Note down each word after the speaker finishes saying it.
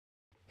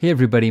Hey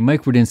everybody,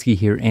 Mike Wardynski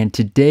here, and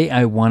today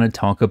I want to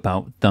talk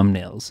about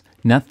thumbnails.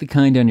 Not the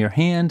kind on your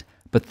hand,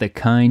 but the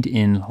kind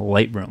in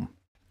Lightroom.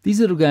 These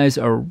little guys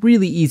are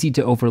really easy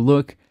to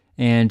overlook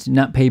and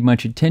not pay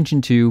much attention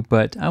to,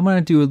 but I want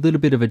to do a little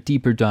bit of a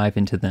deeper dive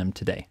into them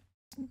today.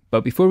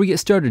 But before we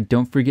get started,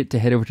 don't forget to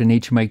head over to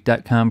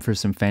naturemike.com for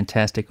some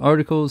fantastic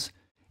articles,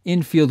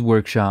 in-field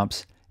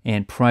workshops,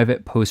 and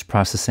private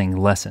post-processing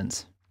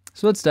lessons.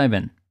 So let's dive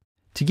in.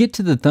 To get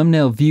to the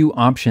thumbnail view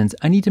options,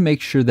 I need to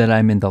make sure that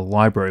I'm in the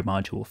library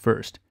module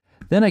first.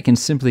 Then I can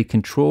simply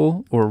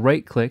control or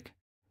right click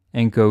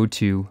and go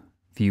to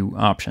view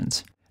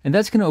options. And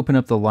that's going to open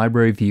up the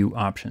library view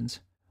options.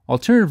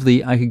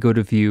 Alternatively, I could go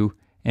to view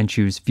and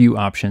choose view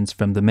options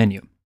from the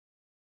menu.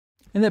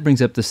 And that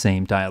brings up the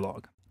same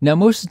dialog. Now,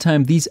 most of the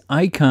time, these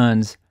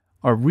icons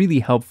are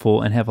really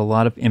helpful and have a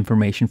lot of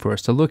information for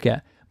us to look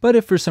at. But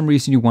if for some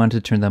reason you want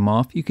to turn them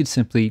off, you could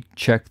simply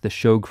check the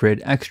show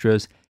grid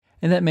extras,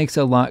 and that makes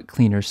a lot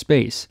cleaner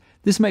space.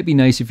 This might be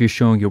nice if you're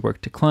showing your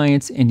work to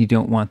clients and you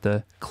don't want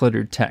the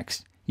cluttered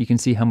text. You can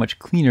see how much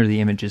cleaner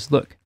the images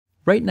look.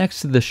 Right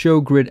next to the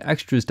Show Grid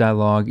Extras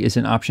dialog is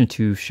an option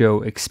to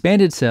show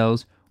expanded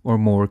cells or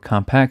more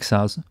compact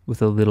cells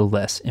with a little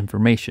less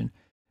information.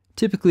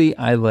 Typically,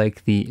 I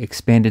like the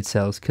expanded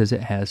cells because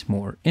it has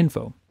more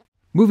info.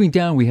 Moving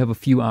down, we have a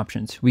few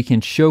options. We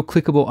can show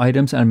clickable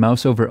items on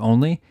mouse over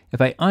only.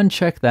 If I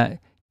uncheck that,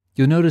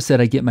 you'll notice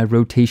that I get my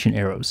rotation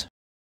arrows.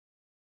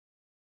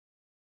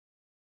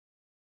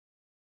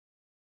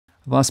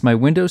 I've lost my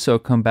window, so I'll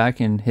come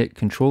back and hit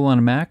Control on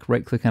a Mac,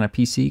 right click on a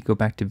PC, go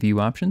back to View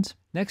Options.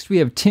 Next we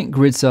have tint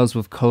grid cells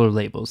with color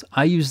labels.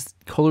 I use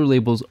color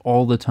labels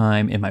all the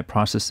time in my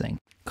processing.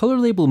 Color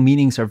label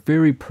meanings are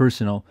very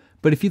personal,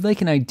 but if you'd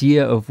like an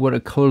idea of what a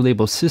color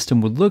label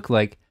system would look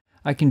like,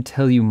 I can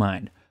tell you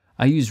mine.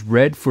 I use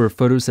red for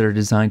photos that are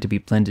designed to be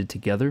blended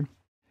together.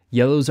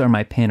 Yellows are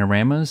my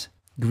panoramas.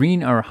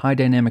 Green are high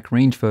dynamic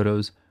range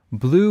photos.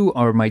 Blue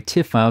are my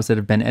TIFF files that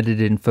have been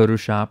edited in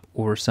Photoshop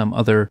or some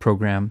other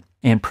program.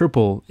 And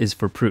purple is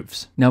for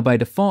proofs. Now by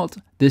default,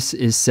 this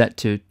is set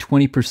to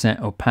 20%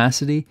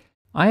 opacity.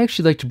 I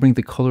actually like to bring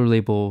the color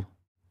label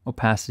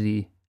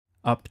opacity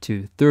up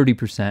to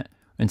 30%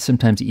 and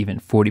sometimes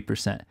even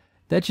 40%.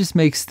 That just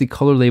makes the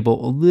color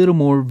label a little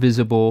more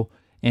visible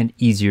and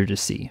easier to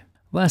see.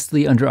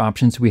 Lastly, under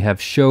options, we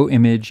have Show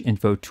Image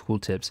Info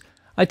Tooltips.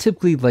 I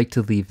typically like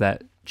to leave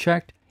that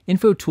checked.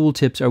 Info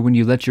tooltips are when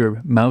you let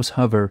your mouse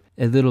hover,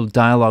 a little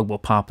dialog will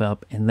pop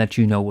up and let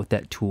you know what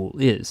that tool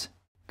is.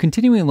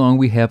 Continuing along,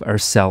 we have our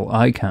cell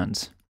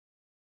icons.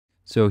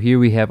 So here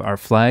we have our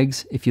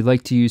flags. If you'd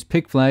like to use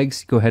pick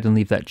flags, go ahead and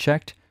leave that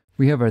checked.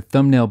 We have our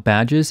thumbnail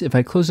badges. If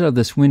I close out of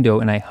this window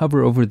and I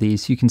hover over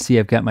these, you can see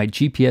I've got my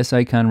GPS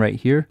icon right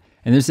here.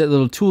 And there's that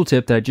little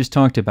tooltip that I just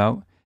talked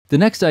about. The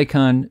next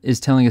icon is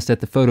telling us that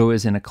the photo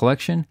is in a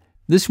collection.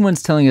 This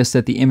one's telling us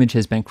that the image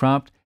has been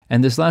cropped.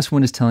 And this last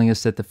one is telling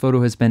us that the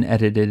photo has been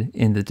edited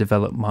in the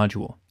Develop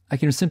module. I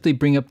can simply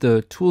bring up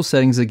the tool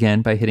settings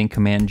again by hitting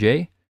Command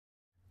J.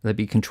 That'd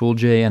be Control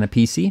J on a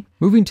PC.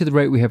 Moving to the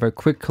right, we have our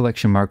quick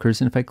collection markers.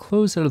 And if I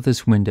close out of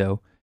this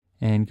window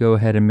and go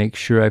ahead and make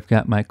sure I've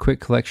got my quick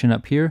collection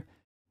up here,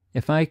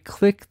 if I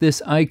click this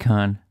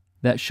icon,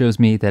 that shows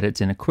me that it's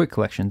in a quick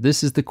collection.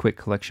 This is the quick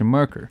collection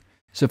marker.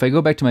 So if I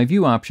go back to my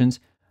view options,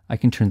 I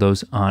can turn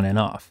those on and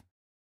off.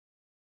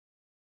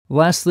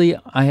 Lastly,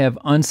 I have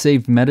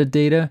unsaved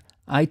metadata.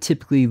 I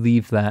typically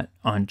leave that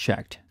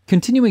unchecked.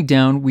 Continuing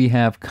down, we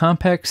have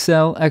compact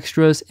cell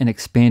extras and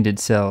expanded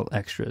cell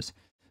extras.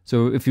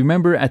 So if you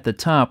remember at the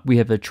top, we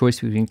have a choice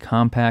between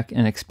compact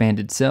and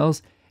expanded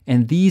cells,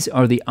 and these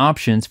are the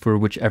options for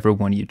whichever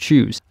one you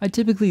choose. I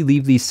typically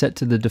leave these set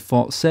to the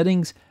default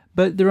settings,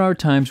 but there are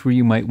times where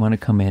you might want to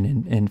come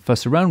in and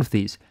fuss around with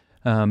these.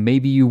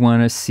 Maybe you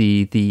want to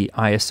see the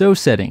ISO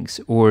settings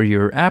or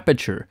your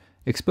aperture,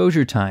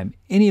 exposure time,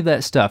 any of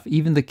that stuff,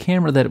 even the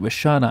camera that it was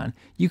shot on.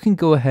 You can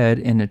go ahead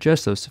and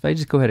adjust those. So if I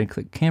just go ahead and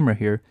click camera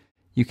here,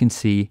 you can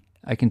see,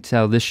 I can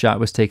tell this shot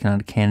was taken on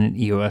a Canon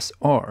EOS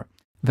R.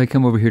 If I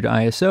come over here to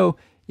ISO,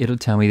 it'll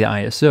tell me the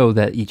ISO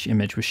that each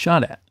image was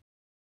shot at.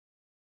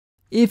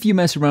 If you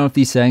mess around with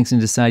these settings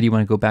and decide you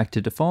want to go back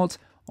to defaults,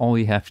 all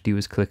you have to do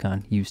is click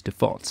on Use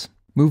Defaults.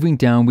 Moving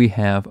down, we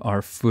have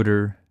our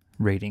footer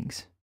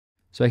ratings.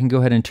 So I can go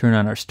ahead and turn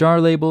on our star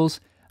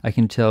labels. I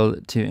can tell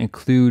to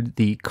include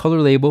the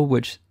color label,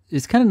 which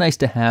is kind of nice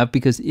to have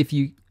because if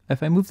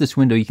I move this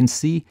window, you can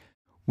see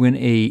when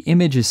a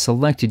image is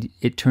selected,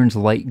 it turns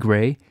light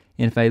gray.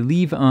 And if I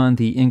leave on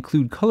the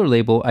include color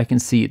label, I can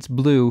see it's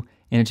blue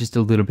and it's just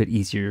a little bit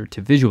easier to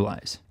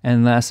visualize.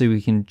 And lastly,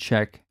 we can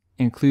check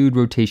include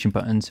rotation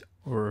buttons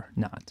or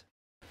not.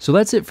 So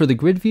that's it for the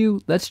grid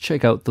view. Let's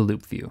check out the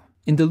loop view.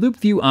 In the loop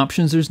view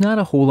options, there's not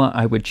a whole lot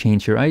I would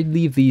change here. I'd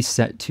leave these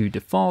set to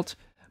default,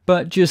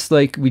 but just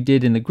like we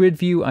did in the grid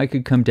view, I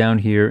could come down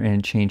here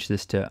and change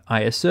this to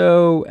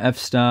ISO,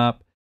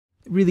 f-stop,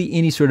 really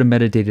any sort of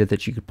metadata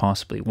that you could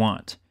possibly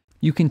want.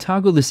 You can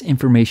toggle this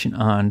information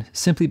on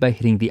simply by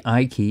hitting the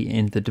I key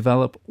in the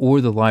Develop or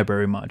the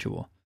Library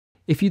module.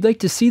 If you'd like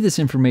to see this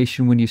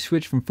information when you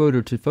switch from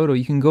photo to photo,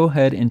 you can go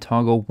ahead and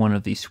toggle one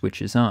of these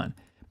switches on,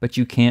 but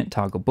you can't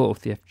toggle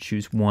both. You have to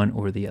choose one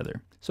or the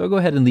other. So I'll go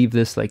ahead and leave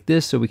this like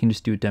this so we can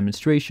just do a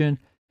demonstration,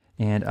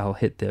 and I'll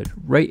hit the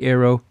right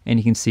arrow and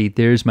you can see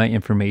there's my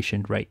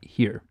information right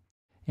here.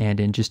 And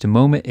in just a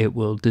moment it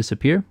will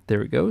disappear.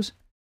 There it goes.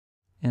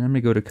 And I'm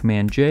going to go to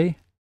Command J,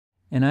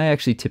 and I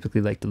actually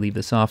typically like to leave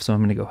this off, so I'm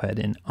going to go ahead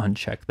and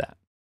uncheck that.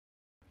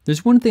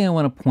 There's one thing I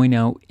want to point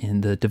out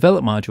in the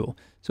develop module.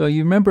 So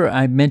you remember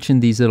I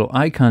mentioned these little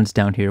icons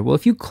down here. Well,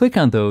 if you click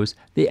on those,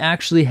 they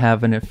actually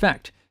have an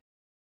effect.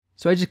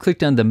 So I just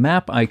clicked on the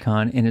map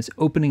icon and it's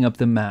opening up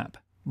the map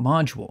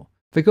module.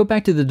 If I go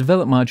back to the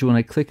develop module and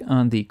I click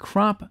on the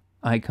crop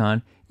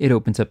icon, it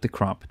opens up the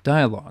crop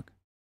dialog.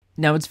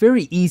 Now it's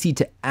very easy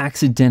to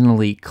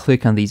accidentally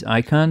click on these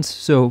icons.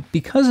 So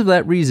because of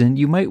that reason,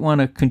 you might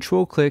want to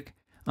control click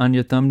on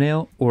your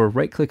thumbnail or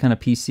right click on a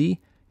PC,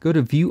 go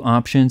to view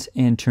options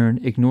and turn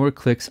ignore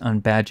clicks on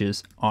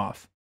badges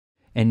off.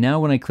 And now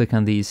when I click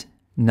on these,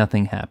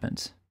 nothing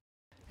happens.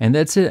 And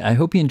that's it. I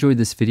hope you enjoyed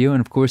this video. And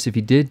of course, if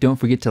you did, don't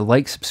forget to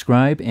like,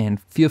 subscribe, and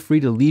feel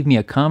free to leave me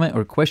a comment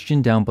or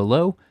question down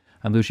below.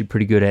 I'm usually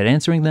pretty good at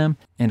answering them.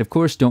 And of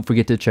course, don't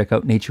forget to check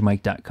out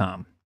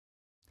naturemike.com.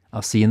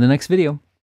 I'll see you in the next video.